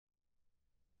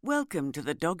Welcome to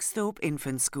the Dogsthorpe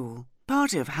Infant School,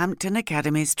 part of Hampton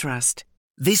Academies Trust.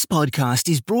 This podcast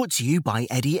is brought to you by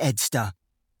Eddie Edster,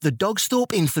 the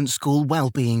Dogsthorpe Infant School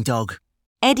Wellbeing Dog.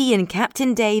 Eddie and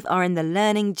Captain Dave are in the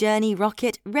Learning Journey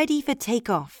rocket, ready for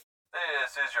takeoff.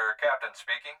 This is your captain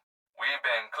speaking. We've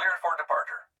been cleared for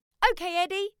departure. Okay,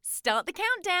 Eddie, start the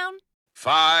countdown.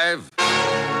 5,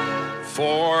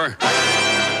 4,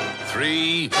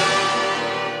 3,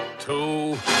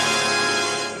 2,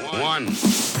 1.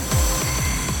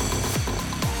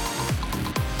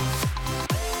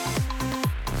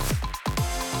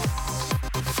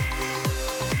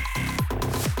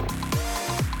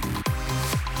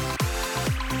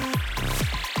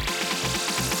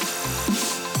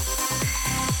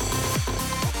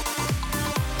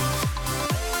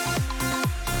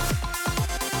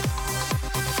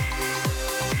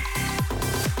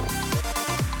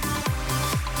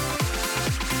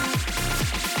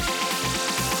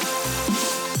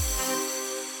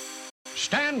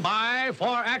 Stand by for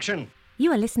action.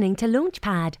 You are listening to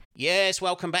Launchpad. Yes,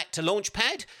 welcome back to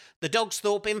Launchpad, the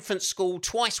Dogsthorpe Infant School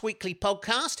twice-weekly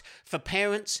podcast for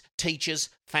parents, teachers,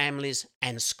 families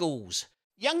and schools.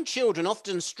 Young children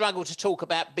often struggle to talk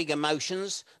about big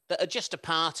emotions that are just a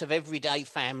part of everyday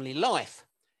family life.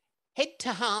 Head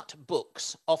to Heart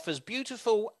Books offers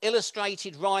beautiful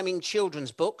illustrated rhyming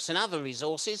children's books and other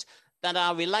resources that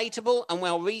are relatable and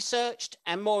well researched,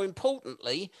 and more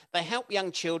importantly, they help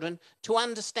young children to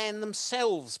understand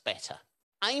themselves better.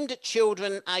 Aimed at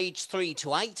children aged 3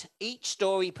 to 8, each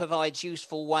story provides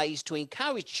useful ways to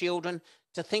encourage children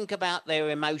to think about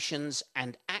their emotions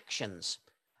and actions.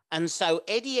 And so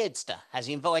Eddie Edster has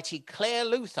invited Claire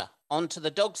Luther onto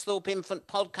the Dogsthorpe Infant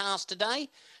podcast today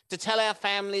to tell our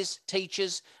families,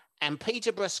 teachers and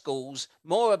Peterborough schools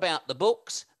more about the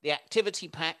books, the activity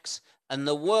packs and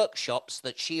the workshops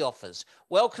that she offers.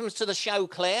 Welcome to the show,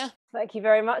 Claire. Thank you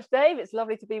very much, Dave. It's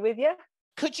lovely to be with you.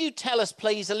 Could you tell us,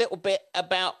 please, a little bit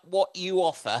about what you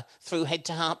offer through Head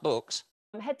to Heart Books?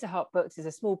 Head to Heart Books is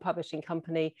a small publishing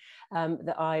company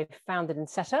that I founded and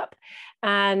set up.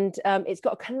 And it's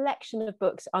got a collection of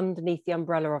books underneath the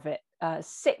umbrella of it.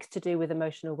 6 to do with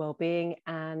emotional well-being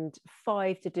and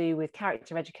 5 to do with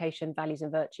character education, values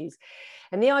and virtues.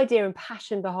 And the idea and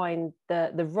passion behind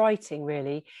the writing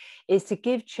really is to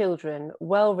give children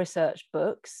well-researched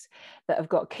books that have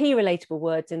got key relatable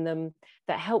words in them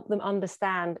that help them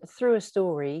understand through a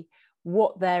story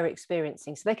what they're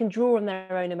experiencing, so they can draw on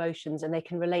their own emotions and they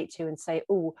can relate to and say,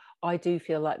 oh, I do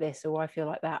feel like this or I feel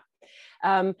like that.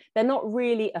 They're not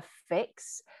really a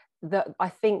fix that I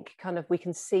think kind of we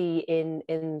can see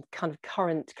in kind of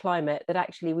current climate, that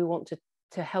actually we want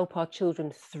to help our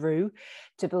children through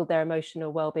to build their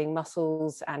emotional well-being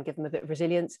muscles and give them a bit of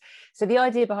resilience. So the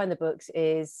idea behind the books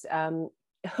is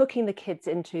hooking the kids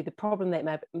into the problem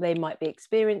they might be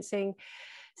experiencing,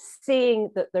 seeing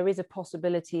that there is a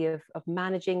possibility of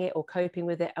managing it or coping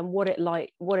with it, and what it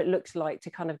looks like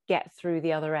to kind of get through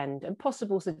the other end, and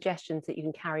possible suggestions that you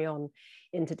can carry on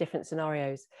into different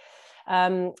scenarios.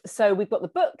 So we've got the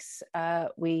books, I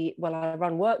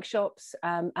run workshops,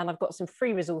 and I've got some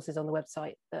free resources on the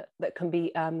website that can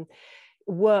be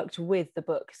worked with the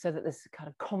book, so that there's kind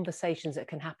of conversations that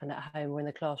can happen at home or in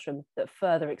the classroom that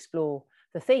further explore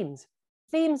the themes.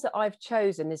 Themes that I've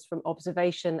chosen is from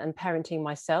observation and parenting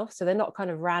myself, so they're not kind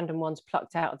of random ones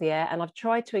plucked out of the air, and I've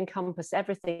tried to encompass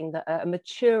everything that a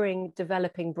maturing,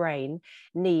 developing brain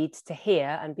needs to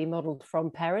hear and be modelled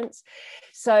from parents.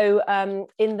 So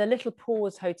in the Little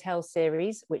Pause Hotel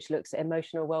series, which looks at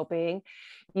emotional well-being,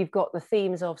 you've got the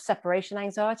themes of separation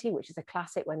anxiety, which is a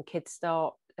classic when kids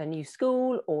start a new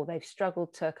school or they've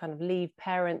struggled to kind of leave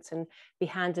parents and be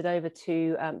handed over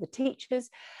to the teachers.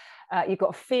 You've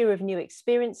got a fear of new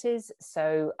experiences,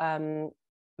 so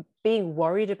being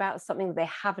worried about something that they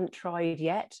haven't tried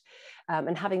yet,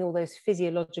 and having all those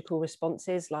physiological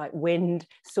responses like wind,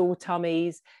 sore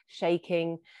tummies,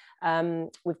 shaking.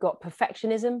 We've got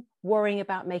perfectionism, worrying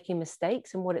about making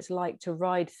mistakes and what it's like to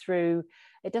ride through.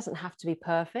 It doesn't have to be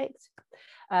perfect.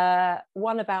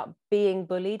 One about being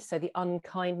bullied, so the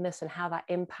unkindness and how that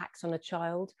impacts on a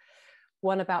child.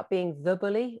 One about being the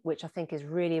bully, which I think is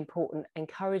really important,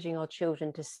 encouraging our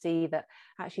children to see that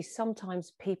actually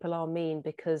sometimes people are mean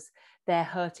because they're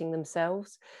hurting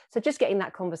themselves. So just getting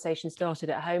that conversation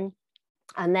started at home.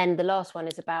 And then the last one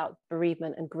is about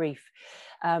bereavement and grief.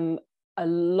 A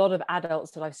lot of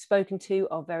adults that I've spoken to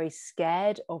are very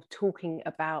scared of talking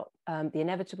about the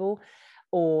inevitable,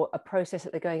 or a process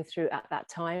that they're going through at that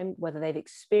time, whether they've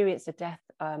experienced a death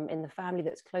in the family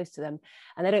that's close to them,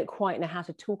 and they don't quite know how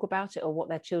to talk about it or what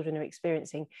their children are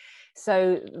experiencing.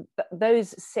 So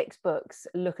those 6 books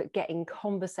look at getting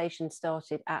conversation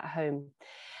started at home.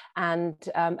 And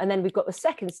then we've got the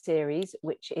second series,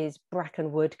 which is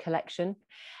Brackenwood Collection,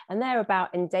 and they're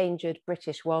about endangered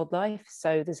British wildlife.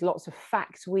 So there's lots of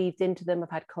facts weaved into them. I've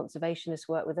had conservationists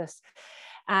work with us,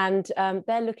 and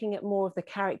they're looking at more of the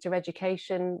character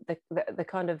education, the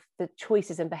kind of the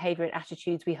choices and behaviour and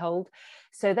attitudes we hold.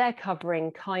 So they're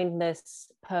covering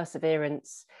kindness,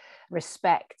 perseverance,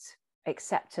 respect,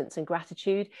 acceptance and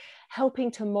gratitude,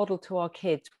 helping to model to our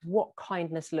kids what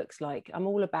kindness looks like. I'm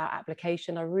all about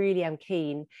application. I really am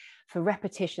keen for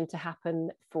repetition to happen,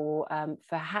 for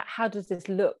how does this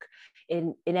look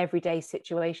in everyday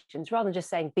situations, rather than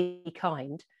just saying be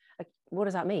kind. What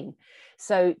does that mean?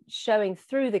 So showing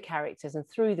through the characters and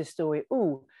through the story,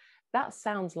 oh, that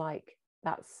sounds like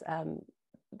that's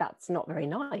not very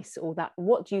nice, or that,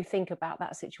 what do you think about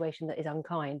that situation that is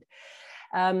unkind?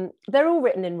 They're all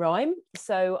written in rhyme,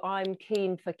 so I'm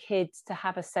keen for kids to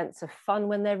have a sense of fun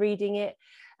when they're reading it,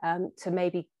 to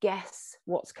maybe guess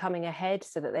what's coming ahead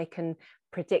so that they can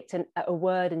predict a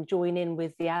word and join in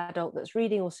with the adult that's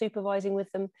reading or supervising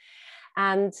with them.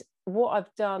 And what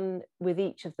I've done with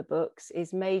each of the books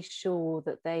is made sure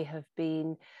that they have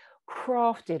been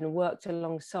crafted and worked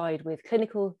alongside with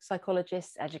clinical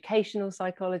psychologists, educational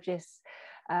psychologists,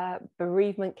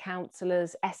 bereavement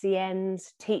counsellors,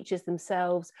 SENs, teachers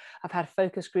themselves. I've had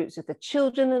focus groups with the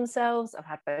children themselves. I've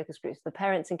had focus groups with the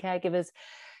parents and caregivers,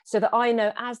 so that I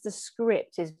know as the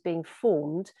script is being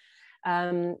formed,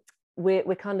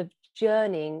 we're kind of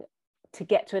journeying to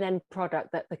get to an end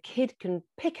product that the kid can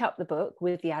pick up the book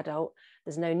with the adult.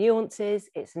 There's no nuances,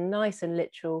 it's nice and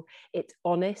literal, it's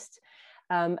honest,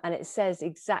 and it says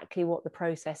exactly what the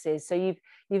process is. So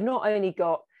you've not only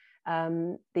got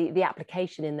the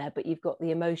application in there, but you've got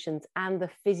the emotions and the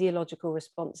physiological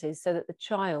responses, so that the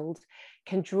child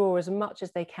can draw as much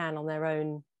as they can on their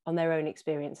own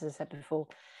experience, as I said before.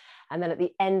 And then at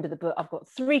the end of the book, I've got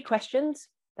 3 questions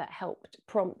that helped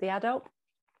prompt the adult,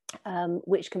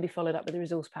 which can be followed up with the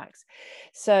resource packs.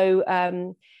 So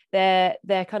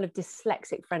they're kind of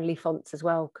dyslexic friendly fonts as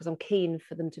well, because I'm keen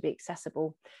for them to be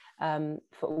accessible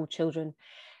for all children.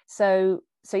 So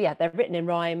yeah, they're written in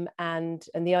rhyme, and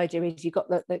the idea is you've got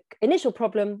the initial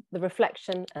problem, the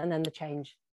reflection, and then the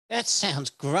change. That sounds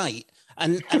great,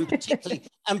 and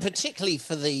particularly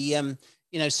for the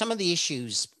some of the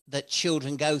issues that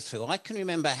children go through. I can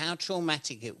remember how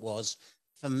traumatic it was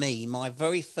for me my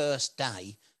very first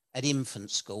day at infant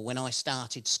school when I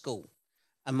started school,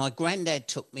 and my granddad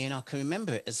took me, and I can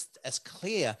remember it as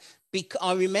clear.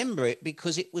 I remember it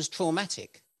because it was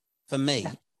traumatic for me.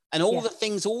 Yeah. And all the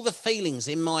things, all the feelings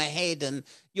in my head, and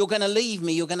you're going to leave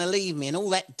me, and all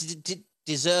that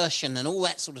desertion and all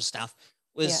that sort of stuff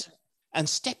was, and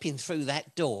stepping through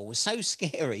that door was so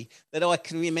scary that I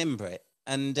can remember it.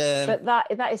 And but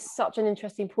that is such an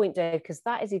interesting point, Dave, because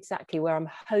that is exactly where I'm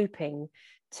hoping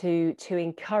to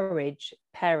encourage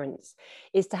parents,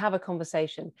 is to have a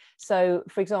conversation. So,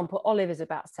 for example, Olive is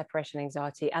about separation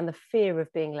anxiety and the fear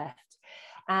of being left.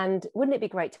 And wouldn't it be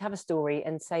great to have a story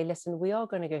and say, listen, we are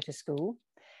going to go to school,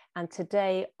 and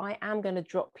today I am going to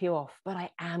drop you off, but I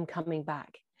am coming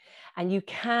back. And you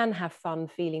can have fun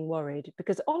feeling worried,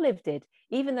 because Olive did,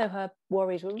 even though her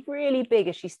worries were really big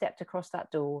as she stepped across that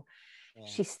door,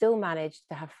 she still managed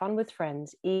to have fun with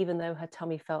friends, even though her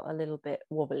tummy felt a little bit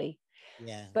wobbly.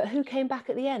 Yeah. But who came back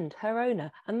at the end? Her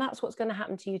owner. And that's what's going to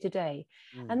happen to you today.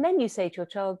 And then you say to your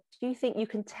child, do you think you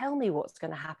can tell me what's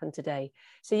going to happen today?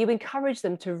 So you encourage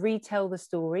them to retell the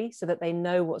story so that they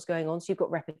know what's going on. So you've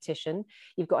got repetition.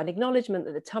 You've got an acknowledgement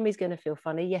that the tummy's going to feel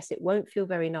funny. Yes, it won't feel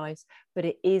very nice, but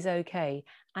it is okay.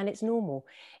 And it's normal.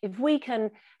 If we can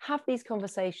have these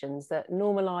conversations that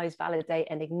normalize, validate,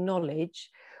 and acknowledge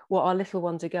what our little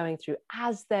ones are going through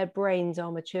as their brains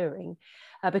are maturing,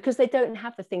 because they don't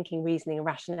have the thinking, reasoning, and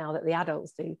rationale that the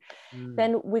adults do,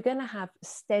 then we're going to have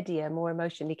steadier, more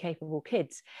emotionally capable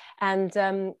kids. And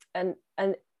the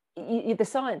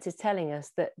science is telling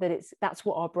us that that's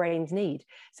what our brains need.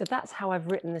 So that's how I've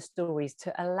written the stories,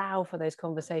 to allow for those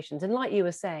conversations. And like you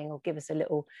were saying, I'll give us a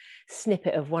little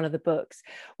snippet of one of the books.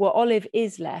 Well, Olive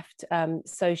is left.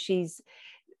 So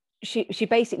she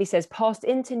basically says, passed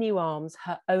into new arms,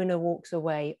 her owner walks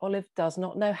away. Olive does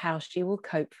not know how she will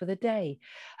cope for the day.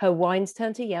 Her whines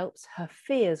turn to yelps, her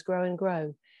fears grow and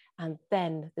grow. And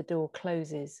then the door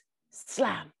closes.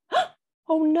 Slam!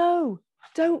 Oh no,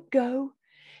 don't go.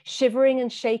 Shivering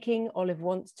and shaking, Olive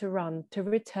wants to run, to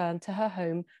return to her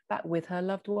home, back with her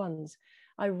loved ones.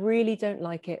 I really don't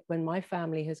like it when my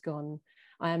family has gone.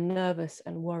 I am nervous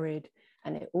and worried,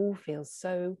 and it all feels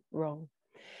so wrong.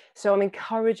 So I'm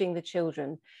encouraging the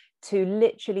children to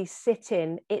literally sit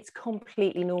in, it's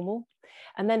completely normal.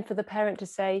 And then for the parent to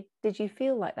say, did you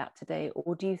feel like that today?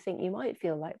 Or do you think you might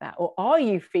feel like that? Or are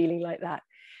you feeling like that?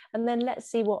 And then let's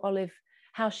see what Olive,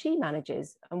 how she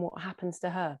manages and what happens to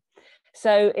her.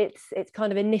 So it's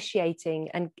kind of initiating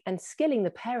and skilling the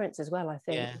parents as well, I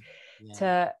think,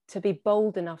 to be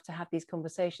bold enough to have these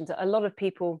conversations. A lot of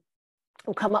people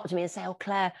will come up to me and say, oh,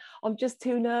 Claire, I'm just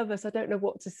too nervous. I don't know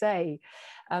what to say.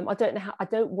 I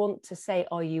don't want to say,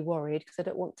 are you worried? Because I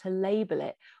don't want to label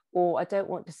it, or I don't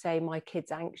want to say my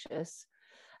kid's anxious.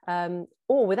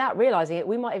 Or without realizing it,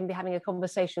 we might even be having a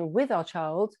conversation with our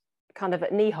child kind of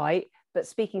at knee height, but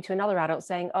speaking to another adult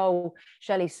saying, oh,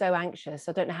 Shelley's so anxious,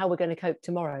 I don't know how we're going to cope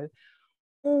tomorrow.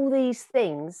 All these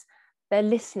things they're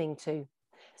listening to.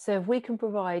 So if we can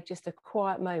provide just a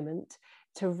quiet moment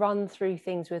to run through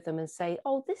things with them and say,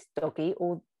 oh, this doggy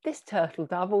or this turtle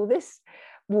dove or this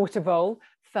water vole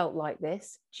felt like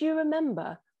this. Do you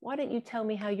remember? Why don't you tell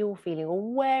me how you're feeling, or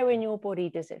where in your body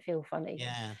does it feel funny?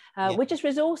 We're just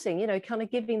resourcing, kind of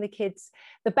giving the kids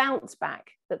the bounce back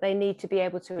that they need to be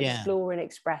able to explore and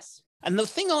express. And the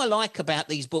thing I like about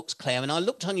these books, Claire, and I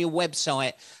looked on your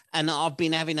website and I've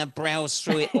been having a browse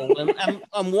through it all,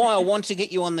 and why I want to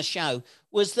get you on the show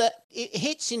was that it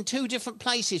hits in two different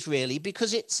places, really,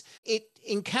 because it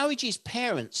encourages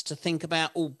parents to think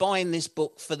about buying this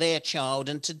book for their child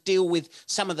and to deal with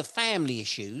some of the family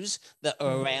issues that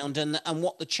are around and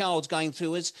what the child's going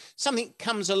through as something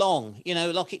comes along,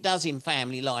 like it does in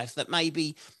family life, that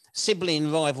maybe sibling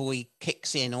rivalry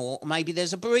kicks in, or maybe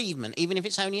there's a bereavement, even if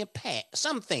it's only a pet,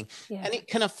 something. And it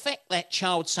can affect that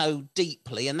child so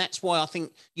deeply. And that's why I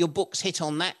think your books hit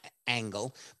on that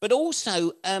angle. But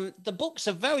also the books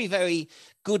are very, very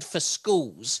good for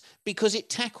schools because it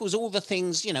tackles all the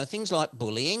things, things like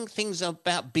bullying, things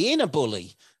about being a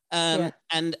bully, and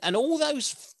all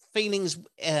those feelings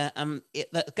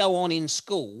that go on in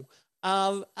school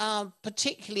are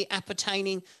particularly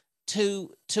appertaining to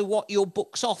what your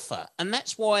books offer. And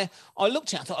that's why I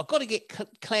looked at it. I thought, I've got to get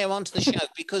Claire onto the show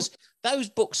because those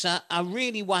books are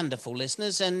really wonderful,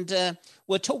 listeners. And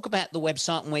we'll talk about the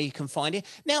website and where you can find it.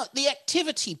 Now, the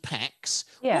activity packs,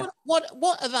 what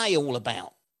are they all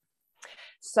about?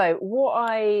 So what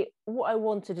I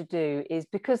wanted to do is,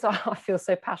 because I feel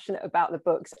so passionate about the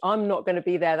books, I'm not going to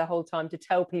be there the whole time to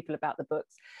tell people about the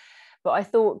books. But I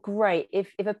thought, great,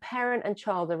 if a parent and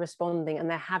child are responding and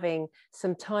they're having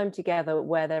some time together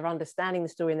where they're understanding the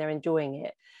story and they're enjoying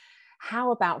it,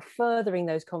 how about furthering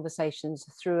those conversations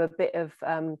through a bit of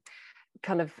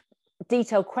kind of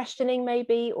detailed questioning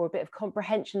maybe, or a bit of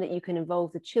comprehension that you can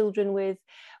involve the children with,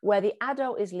 where the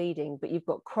adult is leading, but you've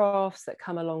got crafts that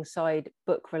come alongside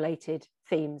book-related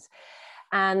themes.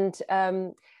 And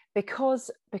because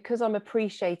I'm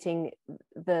appreciating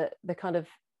the kind of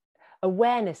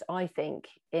awareness, I think,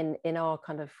 in our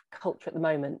kind of culture at the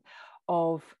moment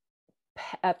of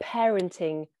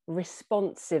parenting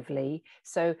responsively,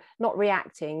 so not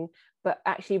reacting, but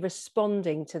actually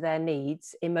responding to their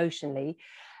needs emotionally,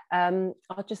 I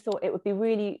just thought it would be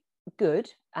really good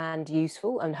and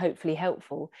useful and hopefully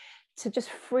helpful to just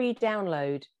free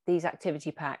download these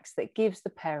activity packs that gives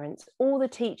the parents, all the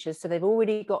teachers, so they've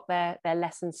already got their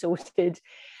lesson sorted,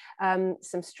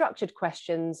 some structured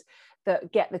questions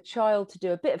that get the child to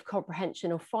do a bit of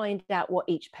comprehension or find out what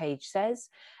each page says,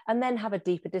 and then have a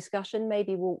deeper discussion.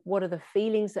 Maybe, well, what are the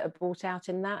feelings that are brought out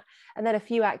in that? And then a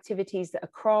few activities that are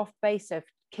craft-based. So if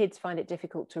kids find it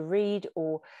difficult to read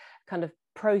or kind of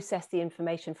process the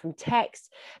information from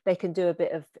text, they can do a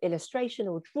bit of illustration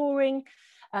or drawing.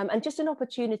 And just an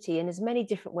opportunity in as many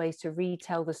different ways to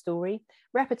retell the story.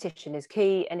 Repetition is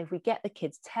key. And if we get the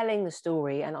kids telling the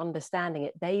story and understanding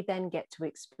it, they then get to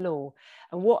explore.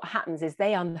 And what happens is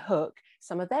they unhook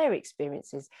some of their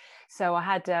experiences. So I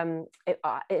had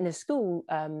in a school,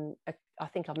 I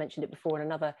think I've mentioned it before in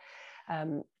another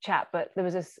chat, but there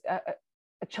was a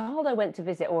child I went to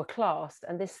visit, or a class,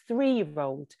 and this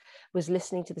 3-year-old was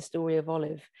listening to the story of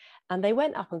Olive. And they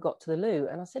went up and got to the loo.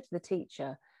 And I said to the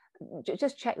teacher,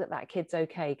 just check that kid's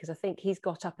okay, because I think he's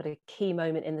got up at a key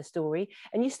moment in the story.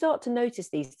 And you start to notice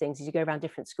these things as you go around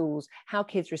different schools, how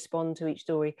kids respond to each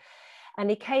story. And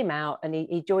he came out and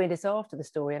he joined us after the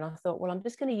story. And I thought, well, I'm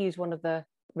just going to use one of the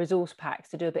resource packs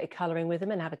to do a bit of colouring with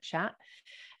him and have a chat.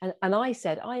 And I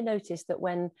said, I noticed that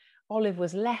when Olive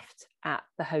was left at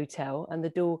the hotel and the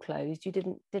door closed, you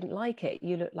didn't like it.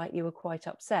 You looked like you were quite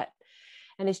upset.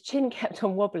 And his chin kept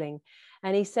on wobbling.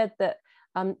 And he said that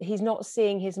he's not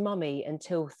seeing his mummy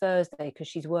until Thursday because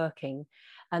she's working.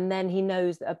 And then he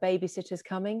knows that a babysitter's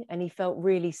coming, and he felt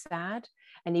really sad,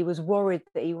 and he was worried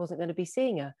that he wasn't going to be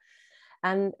seeing her.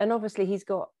 And obviously he's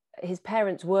got his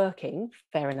parents working,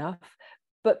 fair enough,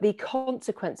 But the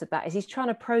consequence of that is he's trying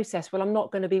to process, well, I'm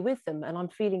not going to be with them and I'm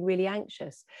feeling really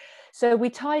anxious. So we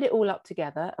tied it all up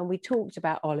together and we talked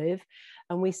about Olive,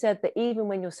 and we said that even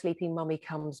when your sleeping mummy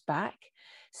comes back,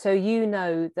 so you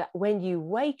know that when you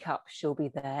wake up, she'll be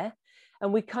there.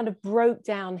 And we kind of broke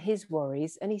down his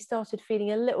worries and he started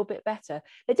feeling a little bit better.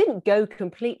 They didn't go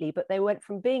completely, but they went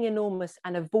from being enormous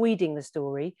and avoiding the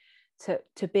story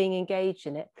to being engaged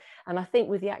in it. And I think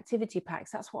with the activity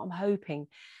packs, that's what I'm hoping,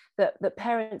 that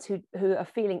parents who are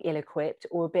feeling ill-equipped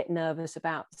or a bit nervous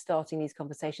about starting these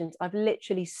conversations, I've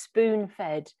literally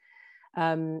spoon-fed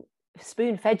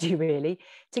you really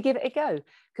to give it a go.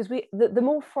 Because the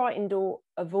more frightened or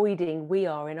avoiding we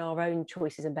are in our own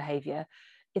choices and behaviour,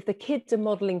 if the kids are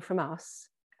modelling from us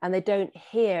and they don't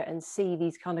hear and see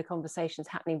these kind of conversations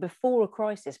happening before a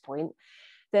crisis point,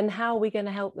 then how are we going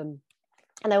to help them?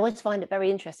 And I always find it very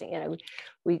interesting, you know,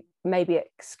 we maybe at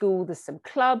school there's some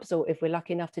clubs, or if we're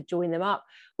lucky enough to join them up,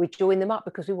 we join them up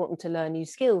because we want them to learn new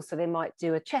skills. So they might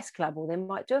do a chess club, or they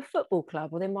might do a football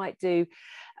club, or they might do,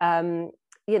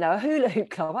 you know, a hula hoop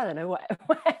club, I don't know,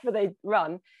 whatever they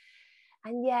run.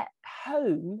 And yet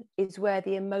home is where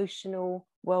the emotional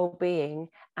well-being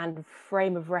and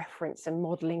frame of reference and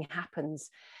modelling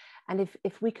happens. And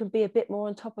if we can be a bit more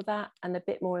on top of that and a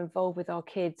bit more involved with our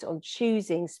kids on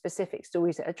choosing specific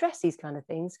stories that address these kind of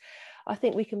things, I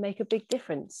think we can make a big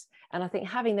difference. And I think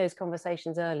having those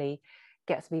conversations early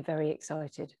gets me very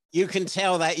excited. You can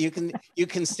tell that, you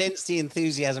can sense the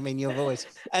enthusiasm in your voice,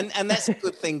 and that's a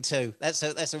good thing too. That's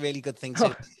a really good thing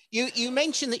too. You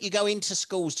mentioned that you go into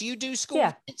schools. Do you do school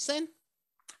visits then?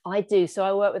 I do. So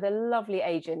I work with a lovely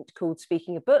agent called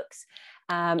Speaking of Books,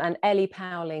 and Ellie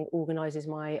Powling organises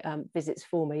my visits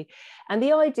for me. And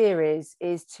the idea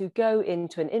is to go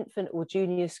into an infant or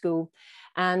junior school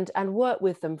and work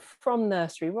with them from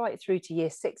nursery right through to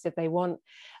year 6 if they want,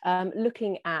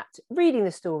 looking at reading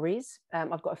the stories.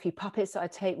 I've got a few puppets that I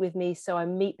take with me, so I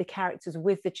meet the characters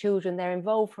with the children. They're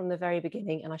involved from the very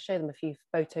beginning, and I show them a few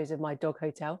photos of my dog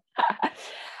hotel.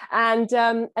 And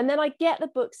then I get the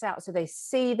books out so they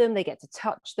see them, they get to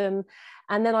touch them,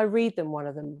 and then I read them one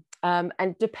of them.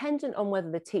 And dependent on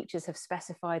whether the teachers have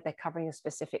specified they're covering a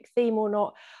specific theme or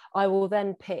not, I will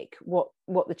then pick what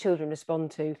the children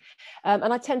respond to.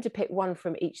 And I tend to pick one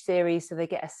from each series so they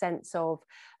get a sense of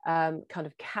kind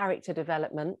of character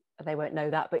development. They won't know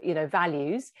that, but, you know,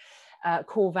 values.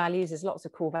 Core values, there's lots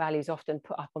of core values often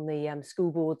put up on the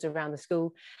school boards around the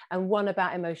school, and one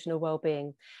about emotional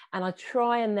well-being. And I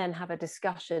try and then have a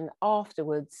discussion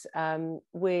afterwards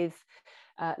with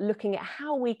looking at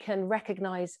how we can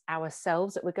recognize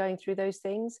ourselves that we're going through those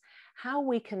things, how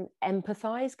we can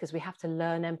empathize, because we have to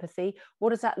learn empathy. What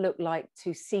does that look like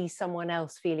to see someone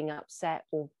else feeling upset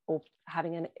or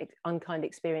having an unkind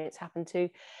experience happen to?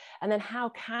 And then how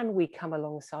can we come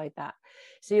alongside that?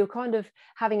 So you're kind of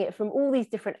having it from all these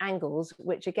different angles,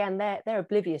 which again, they're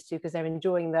oblivious to because they're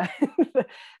enjoying the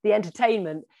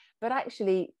entertainment, but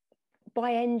actually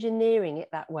by engineering it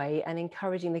that way and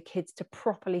encouraging the kids to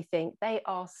properly think, they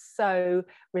are so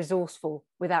resourceful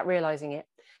without realizing it.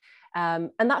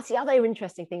 And that's the other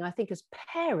interesting thing. I think as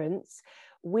parents,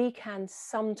 we can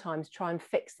sometimes try and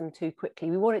fix them too quickly.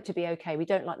 We want it to be okay. We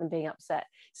don't like them being upset.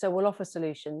 So we'll offer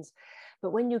solutions. But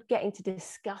when you're getting to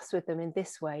discuss with them in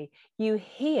this way, you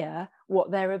hear what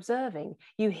they're observing,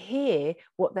 you hear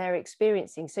what they're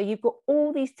experiencing. So you've got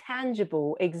all these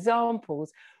tangible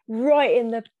examples right in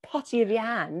the putty of your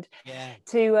hand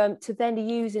to then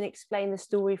use and explain the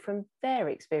story from their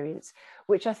experience,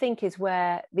 which I think is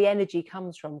where the energy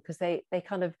comes from, because they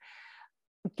kind of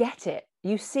get it.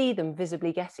 You see them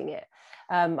visibly getting it.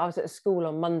 I was at a school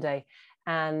on Monday,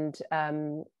 and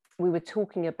we were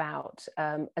talking about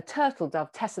a turtle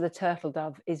dove. Tessa the turtle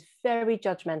dove is very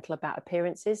judgmental about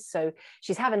appearances. So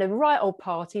she's having a right old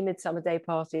party, midsummer day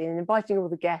party, and inviting all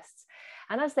the guests.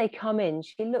 And as they come in,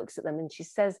 she looks at them and she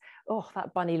says, "Oh,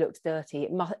 that bunny looks dirty.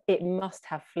 It must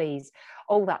have fleas.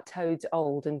 Oh, that toad's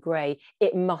old and grey.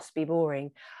 It must be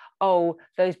boring. Oh,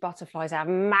 those butterflies have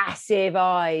massive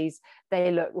eyes.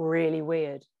 They look really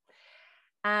weird."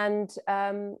 And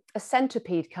a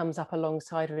centipede comes up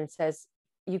alongside her and says,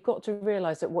 "You've got to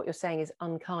realise that what you're saying is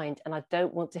unkind, and I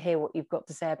don't want to hear what you've got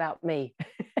to say about me.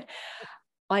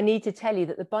 I need to tell you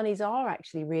that the bunnies are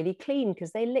actually really clean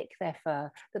because they lick their fur,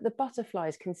 that the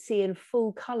butterflies can see in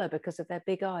full colour because of their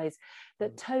big eyes,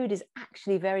 that Toad is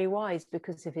actually very wise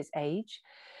because of his age.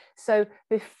 So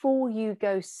before you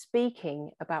go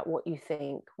speaking about what you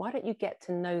think, why don't you get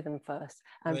to know them first?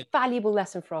 And valuable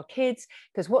lesson for our kids,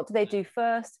 because what do they do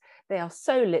first? They are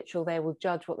so literal, they will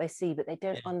judge what they see, but they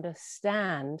don't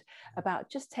understand about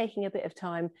just taking a bit of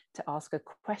time to ask a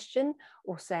question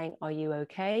or saying, are you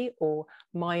okay? Or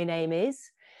my name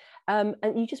is, and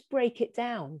you just break it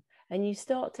down and you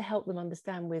start to help them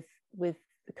understand with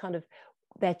the kind of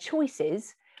their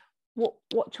choices, what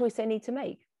choice they need to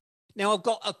make. Now, I've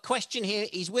got a question here.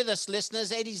 He's with us,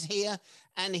 listeners. Eddie's here,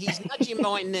 and he's nudging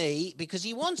my knee because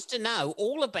he wants to know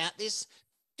all about this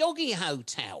doggy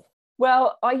hotel.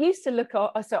 Well, I used to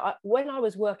when I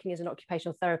was working as an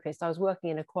occupational therapist, I was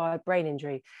working in acquired brain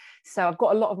injury. So I've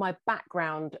got a lot of my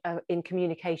background in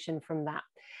communication from that.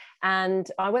 And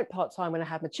I went part-time when I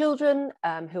had my children,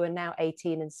 who are now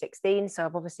 18 and 16. So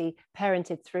I've obviously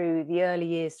parented through the early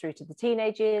years through to the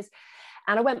teenage years.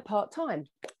 And I went part-time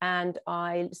and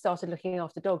I started looking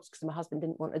after dogs because my husband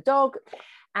didn't want a dog.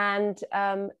 And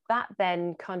that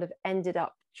then kind of ended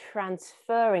up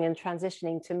transferring and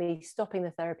transitioning to me stopping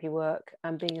the therapy work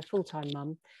and being a full-time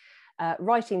mum,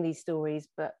 writing these stories,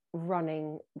 but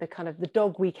running the kind of the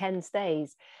dog weekend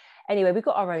stays. Anyway, we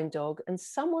got our own dog and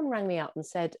someone rang me up and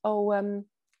said,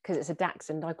 because it's a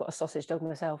Dachshund, I've got a sausage dog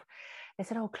myself. They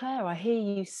said, oh, Claire, I hear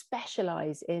you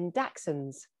specialise in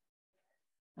Dachshunds.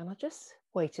 And I just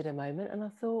waited a moment and I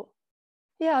thought,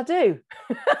 yeah, I do.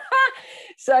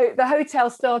 So the hotel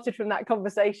started from that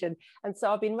conversation. And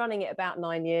so I've been running it about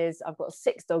 9 years. I've got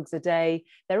 6 dogs a day.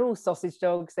 They're all sausage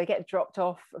dogs. They get dropped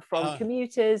off from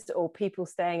commuters or people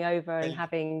staying over and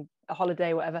having a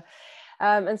holiday, whatever.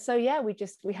 And so, yeah,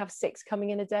 we have 6 coming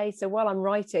in a day. So while I'm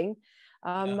writing,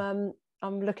 I'm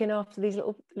looking after these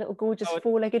little gorgeous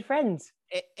 4-legged friends.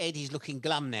 Eddie's looking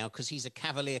glum now because he's a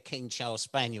Cavalier King Charles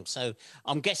Spaniel. So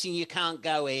I'm guessing you can't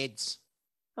go, Eds.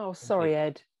 Oh, sorry,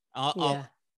 Ed.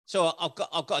 So I've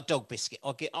got a dog biscuit.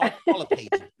 I'll appease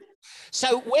him.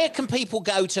 So where can people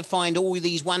go to find all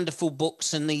these wonderful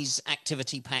books and these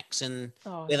activity packs and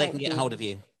where they can get hold of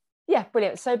you? Yeah,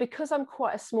 brilliant. So because I'm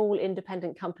quite a small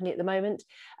independent company at the moment,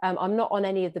 I'm not on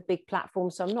any of the big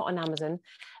platforms, so I'm not on Amazon,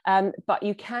 but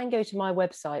you can go to my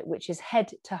website, which is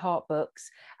Head to Heart Books,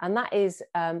 and that is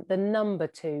the number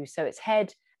 2. So it's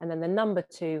Head and then the number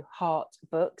 2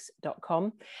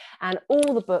 heartbooks.com. And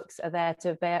all the books are there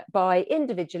to buy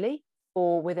individually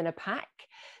or within a pack.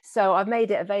 So I've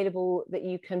made it available that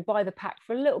you can buy the pack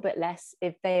for a little bit less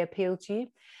if they appeal to you.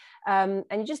 And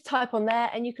you just type on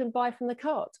there and you can buy from the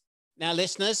cart. Now,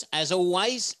 listeners, as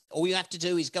always, all you have to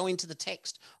do is go into the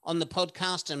text on the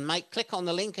podcast and click on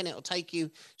the link and it'll take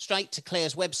you straight to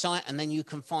Claire's website, and then you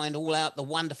can find all out the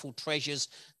wonderful treasures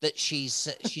that she's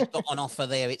got on offer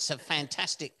there. It's a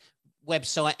fantastic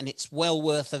website and it's well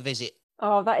worth a visit.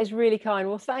 Oh, that is really kind.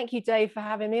 Well, thank you, Dave, for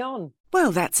having me on.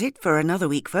 Well, that's it for another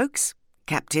week, folks.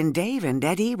 Captain Dave and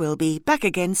Eddie will be back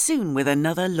again soon with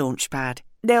another Launchpad.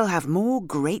 They'll have more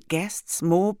great guests,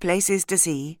 more places to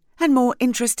see, and more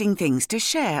interesting things to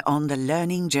share on the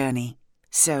learning journey.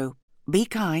 So, be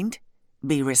kind,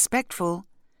 be respectful,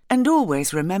 and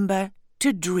always remember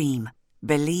to dream,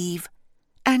 believe,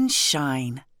 and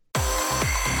shine.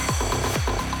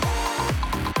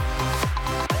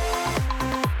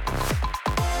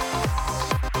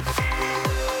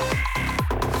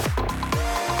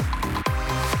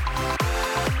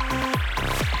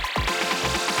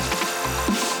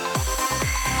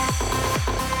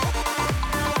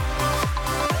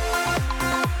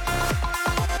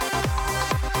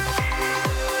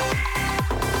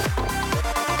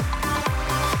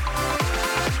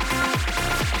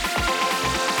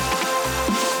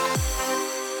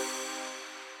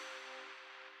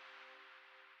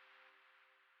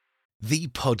 The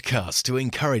podcast to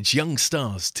encourage young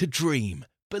stars to dream,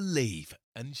 believe,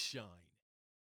 and shine.